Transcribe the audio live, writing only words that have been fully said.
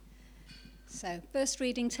So, first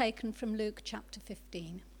reading taken from Luke chapter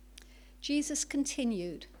 15. Jesus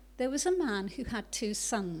continued, "There was a man who had 2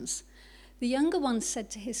 sons. The younger one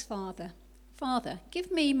said to his father, 'Father,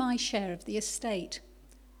 give me my share of the estate.'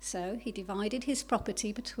 So he divided his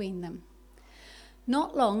property between them.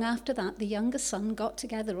 Not long after that, the younger son got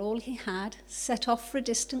together all he had, set off for a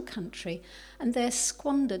distant country, and there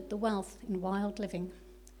squandered the wealth in wild living.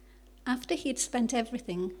 After he had spent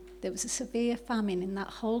everything, there was a severe famine in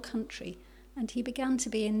that whole country, and he began to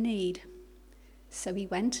be in need. So he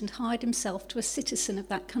went and hired himself to a citizen of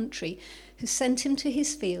that country, who sent him to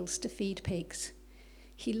his fields to feed pigs.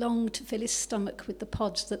 He longed to fill his stomach with the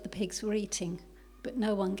pods that the pigs were eating, but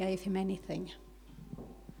no one gave him anything.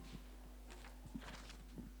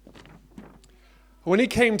 When he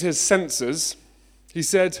came to his senses, he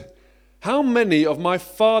said, 'How many of my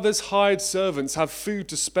father's hired servants have food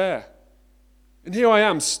to spare? And here I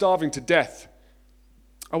am starving to death.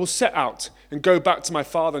 I will set out and go back to my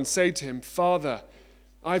father and say to him, Father,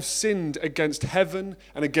 I've sinned against heaven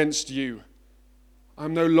and against you. I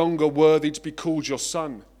am no longer worthy to be called your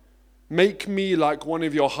son. Make me like one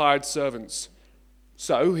of your hired servants.'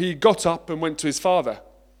 So he got up and went to his father.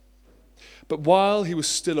 But while he was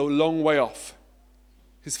still a long way off,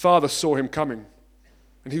 his father saw him coming,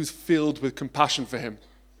 and he was filled with compassion for him.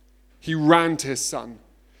 He ran to his son,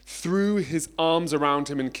 threw his arms around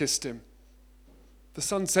him and kissed him. The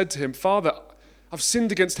son said to him, 'Father, I've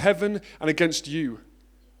sinned against heaven and against you.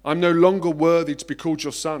 I'm no longer worthy to be called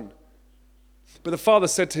your son.' But the father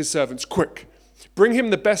said to his servants, 'Quick, bring him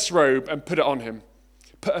the best robe and put it on him.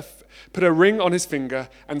 Put a ring on his finger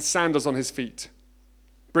and sandals on his feet.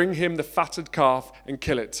 Bring him the fatted calf and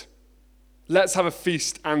kill it. Let's have a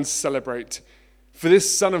feast and celebrate. For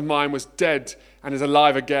this son of mine was dead and is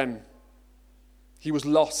alive again. He was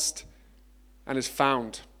lost and is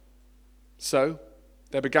found.' So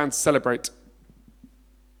they began to celebrate.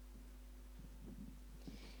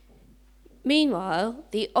 Meanwhile,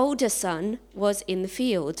 the older son was in the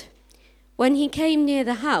field. When he came near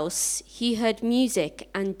the house, he heard music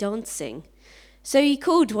and dancing. So he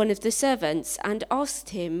called one of the servants and asked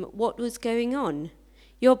him what was going on.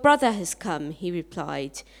 'Your brother has come,' he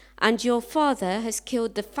replied, 'and your father has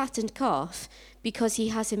killed the fattened calf because he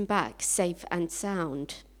has him back safe and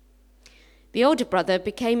sound.' The older brother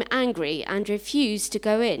became angry and refused to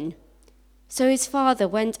go in. So his father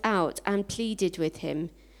went out and pleaded with him.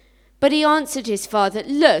 But he answered his father,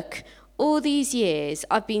 'Look, all these years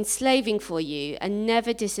I've been slaving for you and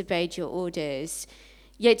never disobeyed your orders.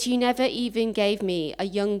 Yet you never even gave me a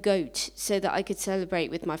young goat so that I could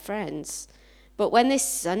celebrate with my friends. But when this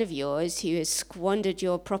son of yours, who has squandered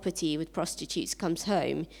your property with prostitutes, comes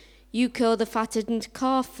home, you kill the fattened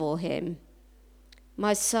calf for him.'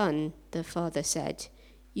 'My son,' the father said,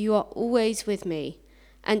 'you are always with me,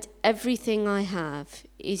 and everything I have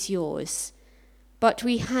is yours. But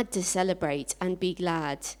we had to celebrate and be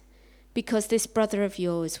glad, because this brother of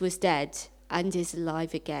yours was dead and is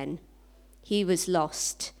alive again. He was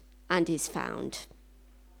lost and is found.'"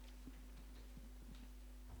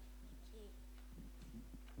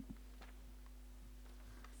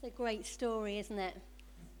 It's a great story, isn't it?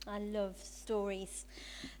 I love stories.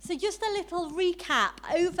 So just a little recap.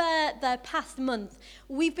 Over the past month,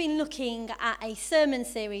 we've been looking at a sermon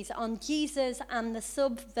series on Jesus and the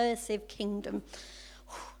subversive kingdom.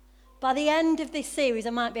 By the end of this series, I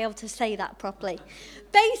might be able to say that properly.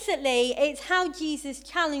 Basically, it's how Jesus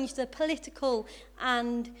challenged the political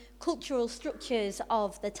and cultural structures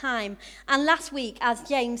of the time. And last week, as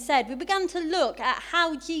James said, we began to look at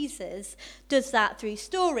how Jesus does that through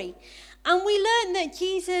story. And we learned that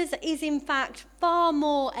Jesus is in fact far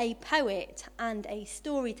more a poet and a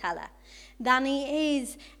storyteller than he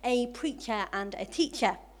is a preacher and a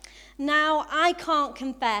teacher. Now, I can't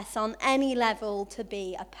confess on any level to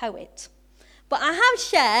be a poet, but I have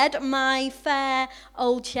shared my fair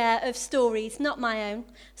old share of stories, not my own,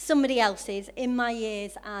 somebody else's, in my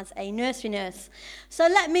years as a nursery nurse. So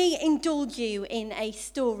let me indulge you in a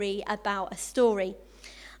story about a story.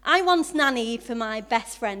 I once nannied for my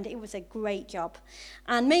best friend. It was a great job.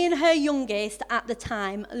 And me and her youngest at the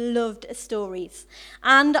time loved stories.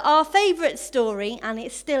 And our favourite story, and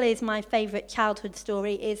it still is my favourite childhood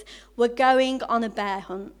story, is We're Going on a Bear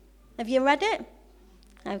Hunt. Have you read it?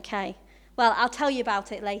 Okay. Well, I'll tell you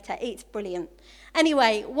about it later. It's brilliant.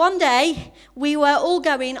 Anyway, one day we were all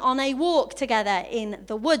going on a walk together in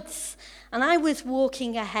the woods. And I was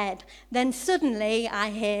walking ahead. Then suddenly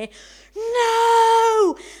I hear,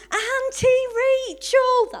 "No! Auntie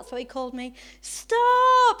Rachel!" That's what he called me.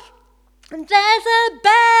 "Stop! There's a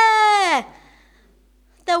bear!"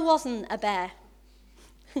 There wasn't a bear.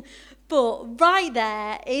 But right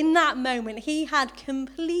there, in that moment, he had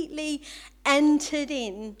completely entered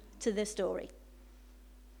into the story.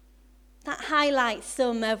 That highlights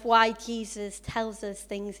some of why Jesus tells us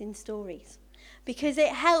things in stories, because it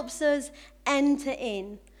helps us enter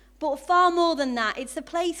in. But far more than that, it's a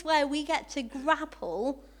place where we get to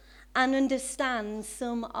grapple and understand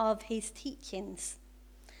some of his teachings.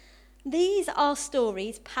 These are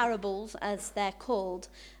stories, parables as they're called,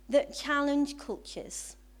 that challenge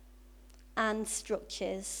cultures and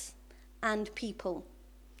structures and people.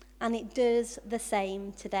 And it does the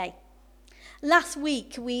same today. Last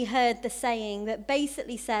week we heard the saying that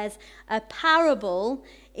basically says a parable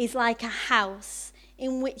is like a house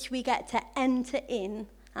in which we get to enter in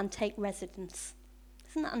and take residence.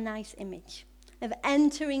 Isn't that a nice image of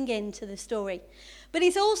entering into the story? But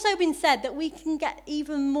it's also been said that we can get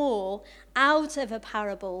even more out of a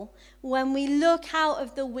parable when we look out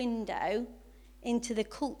of the window into the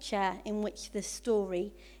culture in which the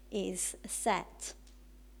story is set.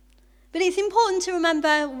 But it's important to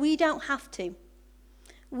remember we don't have to.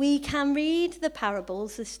 We can read the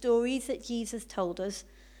parables, the stories that Jesus told us,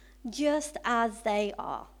 just as they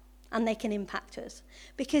are, and they can impact us,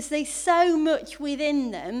 because there's so much within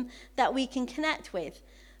them that we can connect with.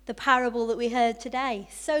 The parable that we heard today,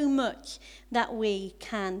 so much that we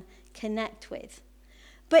can connect with.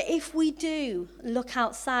 But if we do look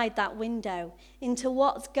outside that window into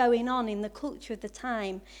what's going on in the culture of the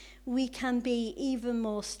time, we can be even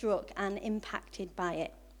more struck and impacted by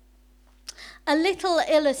it. A little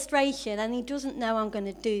illustration, and he doesn't know I'm going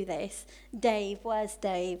to do this. Dave, where's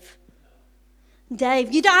Dave?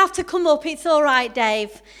 Dave, you don't have to come up, it's all right,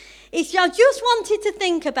 Dave. I just wanted to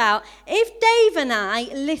think about, if Dave and I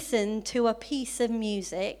listened to a piece of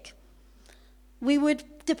music, we would,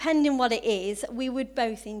 depending what it is, we would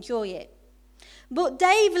both enjoy it. But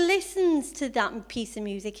Dave listens to that piece of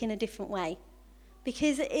music in a different way,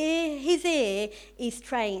 because his ear is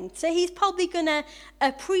trained. So he's probably going to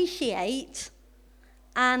appreciate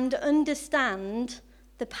and understand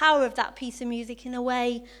the power of that piece of music in a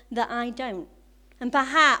way that I don't. And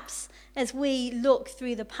perhaps as we look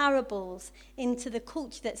through the parables into the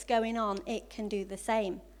culture that's going on, it can do the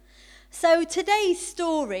same. So today's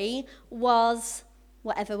story was,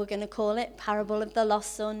 whatever we're going to call it, Parable of the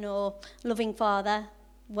Lost Son or Loving Father,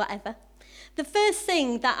 whatever. The first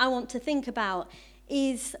thing that I want to think about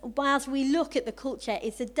is, as we look at the culture,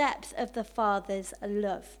 is the depth of the Father's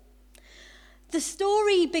love. The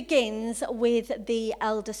story begins with the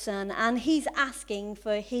elder son, and he's asking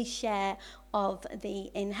for his share of the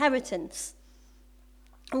inheritance,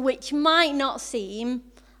 which might not seem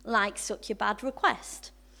like such a bad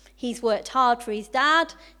request. He's worked hard for his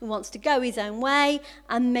dad, he wants to go his own way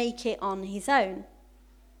and make it on his own.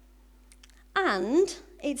 And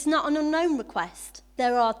it's not an unknown request.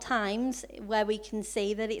 There are times where we can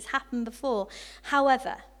see that it's happened before.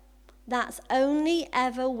 However, that's only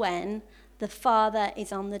ever when the father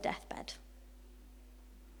is on the deathbed.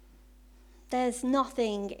 There's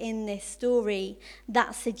nothing in this story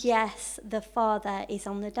that suggests the father is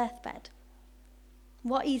on the deathbed.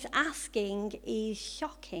 What he's asking is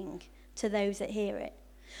shocking to those that hear it.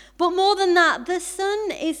 But more than that, the son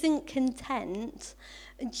isn't content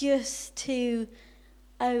just to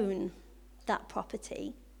own that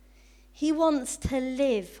property. He wants to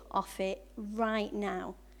live off it right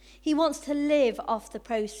now. He wants to live off the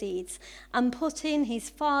proceeds and putting his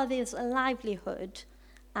father's livelihood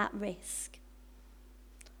at risk.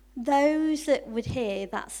 Those that would hear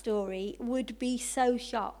that story would be so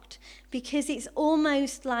shocked, because it's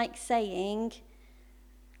almost like saying,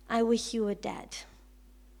 I wish you were dead.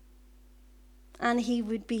 And he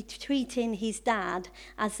would be treating his dad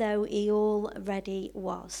as though he already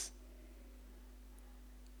was.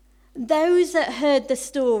 Those that heard the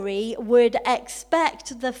story would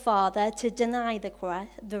expect the father to deny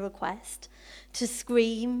the request, to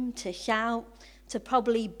scream, to shout, to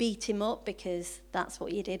probably beat him up, because that's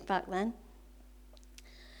what you did back then.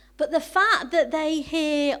 But the fact that they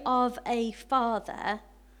hear of a father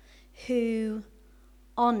who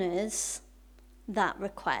honours that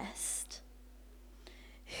request,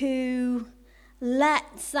 who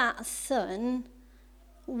lets that son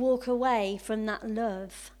walk away from that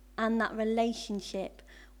love and that relationship,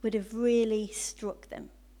 would have really struck them.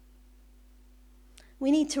 We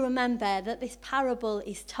need to remember that this parable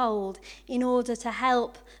is told in order to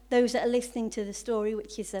help those that are listening to the story,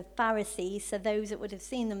 which is the Pharisees, so those that would have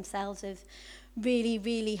seen themselves as really,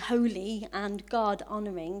 really holy and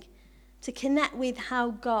God-honouring, to connect with how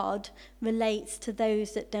God relates to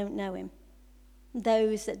those that don't know him,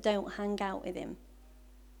 those that don't hang out with him.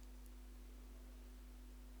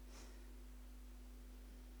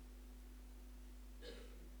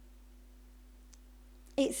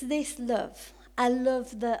 It's this love, a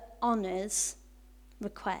love that honours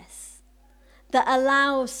requests, that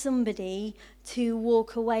allows somebody to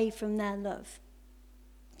walk away from their love,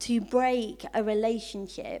 to break a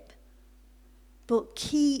relationship, but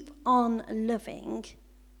keep on loving,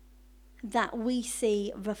 that we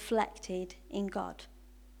see reflected in God.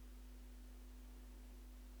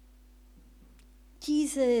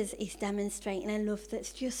 Jesus is demonstrating a love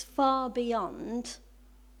that's just far beyond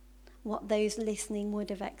what those listening would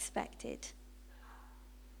have expected.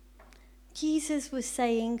 Jesus was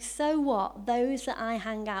saying, so what? Those that I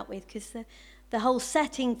hang out with, because the whole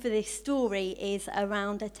setting for this story is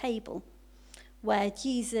around a table where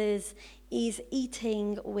Jesus is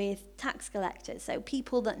eating with tax collectors, so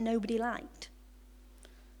people that nobody liked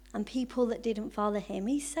and people that didn't follow him.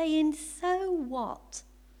 He's saying, so what?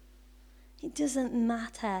 It doesn't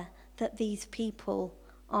matter that these people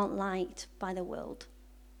aren't liked by the world.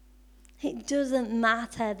 It doesn't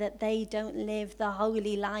matter that they don't live the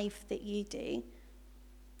holy life that you do.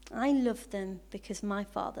 I love them because my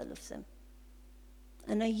Father loves them.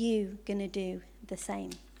 And are you going to do the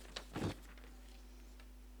same?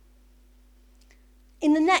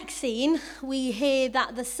 In the next scene, we hear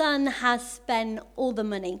that the son has spent all the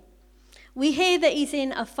money. We hear that he's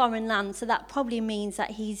in a foreign land, so that probably means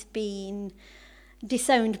that he's been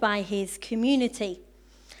disowned by his community.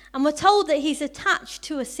 And we're told that he's attached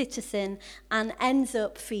to a citizen and ends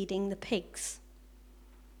up feeding the pigs.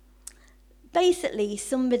 Basically,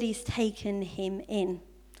 somebody's taken him in,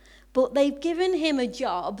 but they've given him a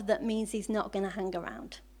job that means he's not going to hang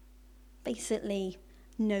around. Basically,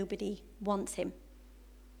 nobody wants him.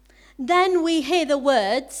 Then we hear the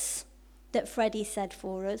words that Freddie said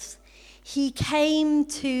for us. He came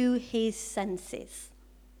to his senses.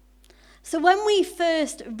 So when we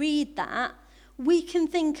first read that, we can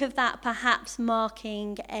think of that perhaps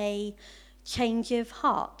marking a change of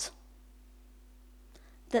heart.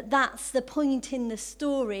 That's the point in the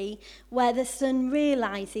story where the son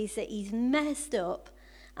realizes that he's messed up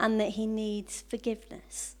and that he needs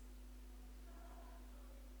forgiveness.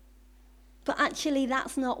 But actually,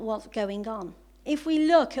 that's not what's going on. If we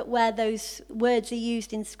look at where those words are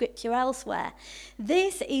used in Scripture elsewhere,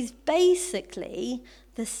 this is basically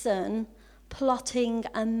the son plotting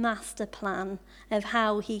a master plan of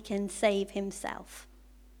how he can save himself.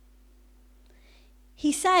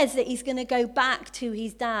 He says that he's going to go back to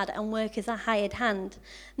his dad and work as a hired hand.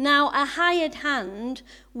 Now, a hired hand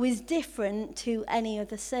was different to any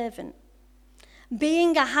other servant.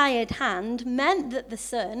 Being a hired hand meant that the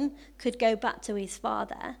son could go back to his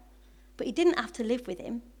father, but he didn't have to live with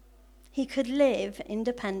him. He could live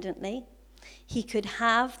independently. He could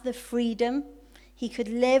have the freedom. He could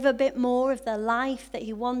live a bit more of the life that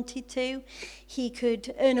he wanted to. He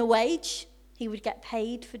could earn a wage. He would get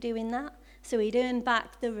paid for doing that. So he'd earn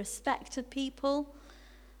back the respect of people.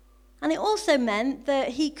 And it also meant that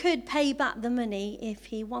he could pay back the money if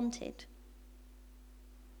he wanted.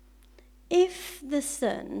 If the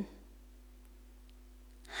son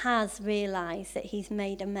has realised that he's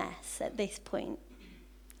made a mess at this point,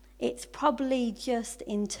 it's probably just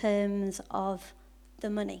in terms of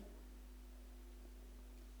the money.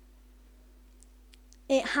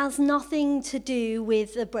 It has nothing to do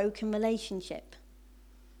with a broken relationship.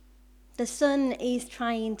 The son is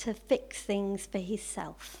trying to fix things for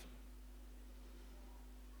himself.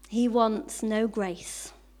 He wants no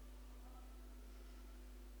grace.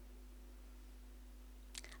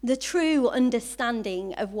 The true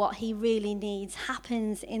understanding of what he really needs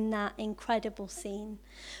happens in that incredible scene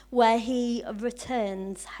where he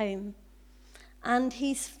returns home and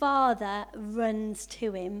his father runs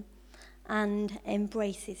to him and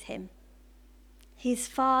embraces him. His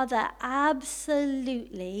father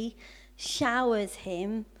absolutely showers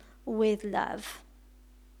him with love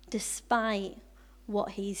despite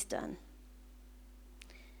what he's done.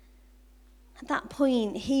 At that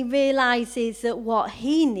point, he realizes that what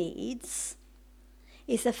he needs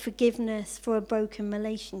is a forgiveness for a broken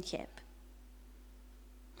relationship.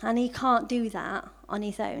 And he can't do that on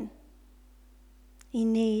his own. He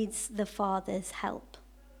needs the Father's help.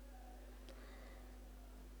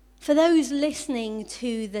 For those listening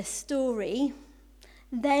to the story,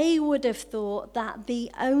 they would have thought that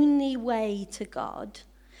the only way to God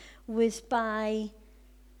was by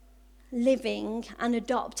living and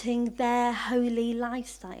adopting their holy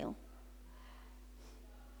lifestyle,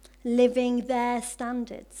 living their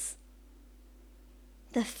standards.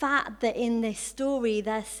 The fact that in this story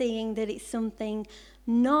they're seeing that it's something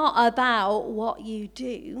not about what you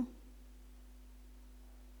do,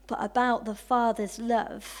 but about the Father's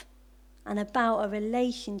love and about a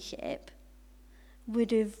relationship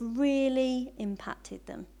would have really impacted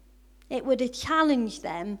them. It would have challenged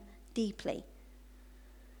them deeply.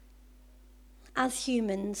 As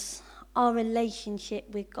humans, our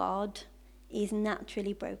relationship with God is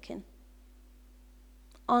naturally broken.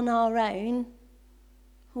 On our own,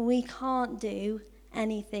 we can't do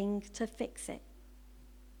anything to fix it.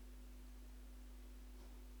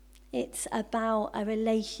 It's about a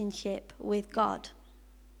relationship with God.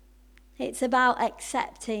 It's about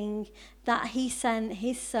accepting that he sent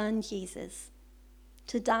his son Jesus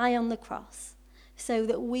to die on the cross so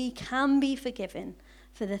that we can be forgiven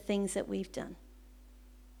for the things that we've done.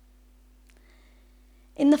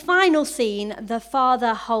 In the final scene, the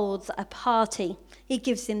father holds a party. He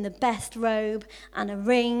gives him the best robe and a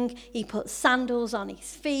ring. He puts sandals on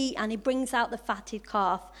his feet and he brings out the fatted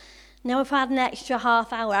calf. Now, if I had an extra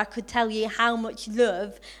half hour, I could tell you how much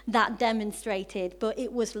love that demonstrated, but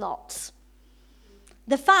it was lots.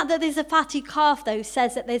 The fact that there's a fatted calf, though,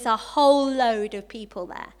 says that there's a whole load of people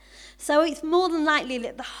there. So it's more than likely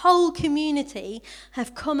that the whole community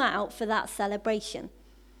have come out for that celebration.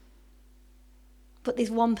 But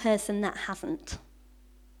there's one person that hasn't.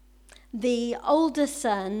 The older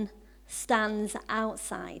son stands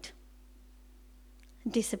outside,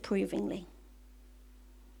 disapprovingly.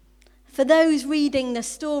 For those reading the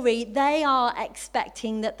story, they are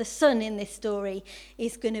expecting that the son in this story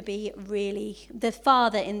is going to be the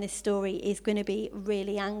father in this story is going to be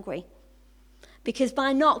really angry. Because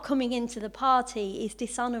by not coming into the party, he's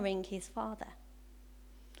dishonouring his father.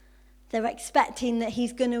 They're expecting that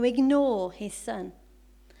he's going to ignore his son.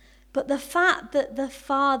 But the fact that the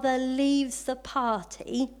father leaves the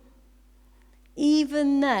party,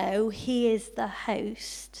 even though he is the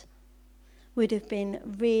host, would have been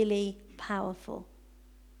really powerful.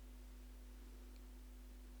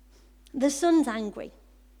 The son's angry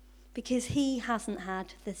because he hasn't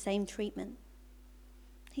had the same treatment.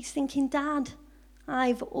 He's thinking, Dad,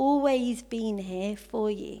 I've always been here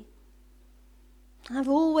for you. I've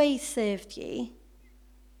always served you.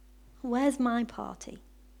 Where's my party?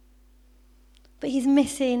 But he's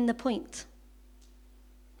missing the point,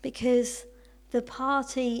 because the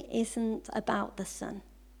party isn't about the son.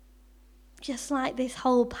 Just like this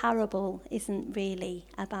whole parable isn't really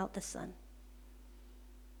about the son.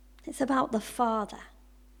 It's about the father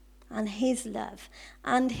and his love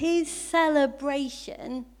and his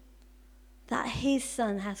celebration that his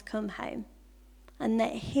son has come home and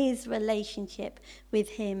that his relationship with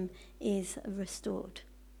him is restored.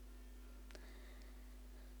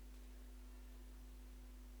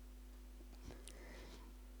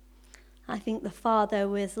 I think the father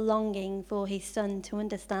was longing for his son to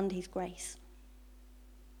understand his grace.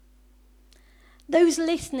 Those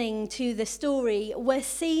listening to the story were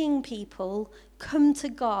seeing people come to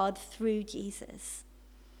God through Jesus,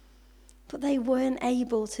 but they weren't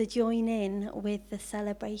able to join in with the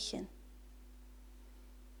celebration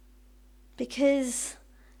because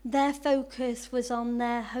their focus was on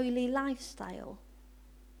their holy lifestyle.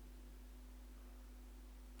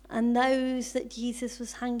 And those that Jesus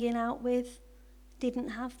was hanging out with didn't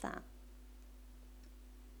have that.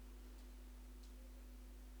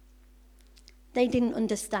 They didn't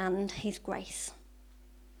understand his grace.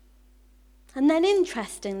 And then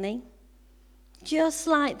interestingly, just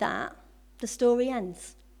like that, the story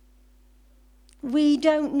ends. We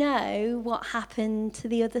don't know what happened to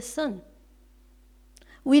the other son.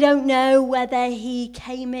 We don't know whether he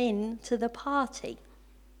came in to the party.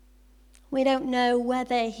 We don't know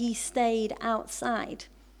whether he stayed outside.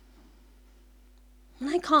 And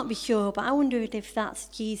I can't be sure, but I wonder if that's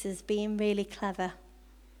Jesus being really clever,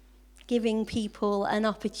 giving people an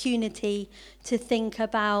opportunity to think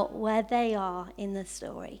about where they are in the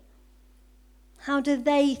story. How do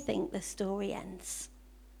they think the story ends?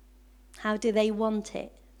 How do they want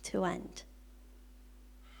it to end?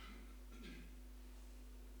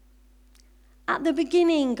 At the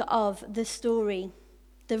beginning of the story,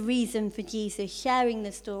 the reason for Jesus sharing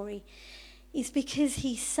the story is because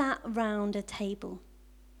he sat round a table,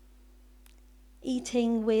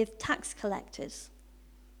 eating with tax collectors,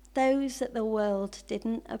 those that the world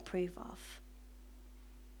didn't approve of.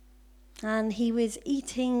 And he was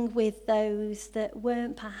eating with those that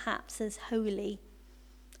weren't perhaps as holy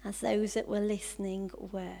as those that were listening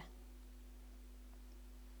were.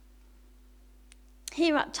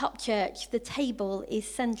 Here at Top Church, the table is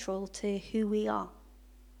central to who we are.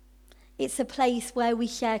 It's a place where we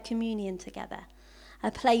share communion together,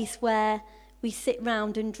 a place where we sit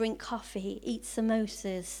round and drink coffee, eat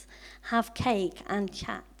samosas, have cake and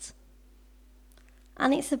chat.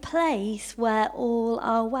 And it's a place where all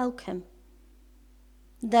are welcome.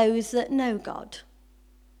 Those that know God,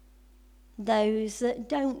 those that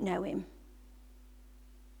don't know him,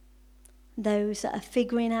 those that are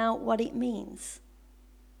figuring out what it means,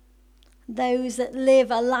 those that live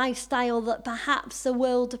a lifestyle that perhaps the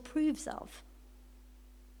world approves of,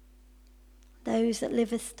 those that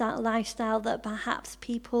live a lifestyle that perhaps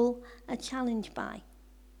people are challenged by.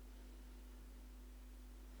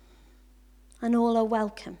 And all are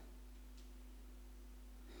welcome.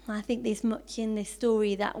 I think there's much in this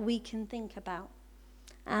story that we can think about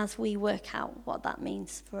as we work out what that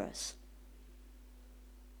means for us.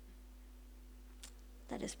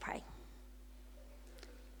 Let us pray.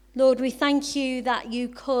 Lord, we thank you that you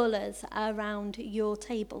call us around your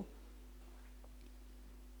table.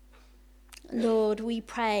 Lord, we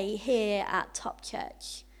pray here at Top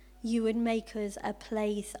Church, you would make us a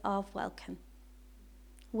place of welcome,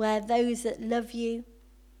 where those that love you,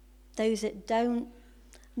 those that don't,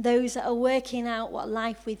 those that are working out what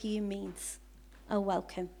life with you means, are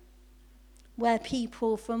welcome. Where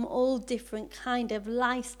people from all different kind of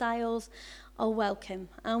lifestyles are welcome,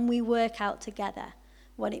 and we work out together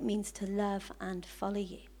what it means to love and follow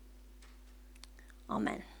you.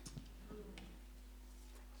 Amen.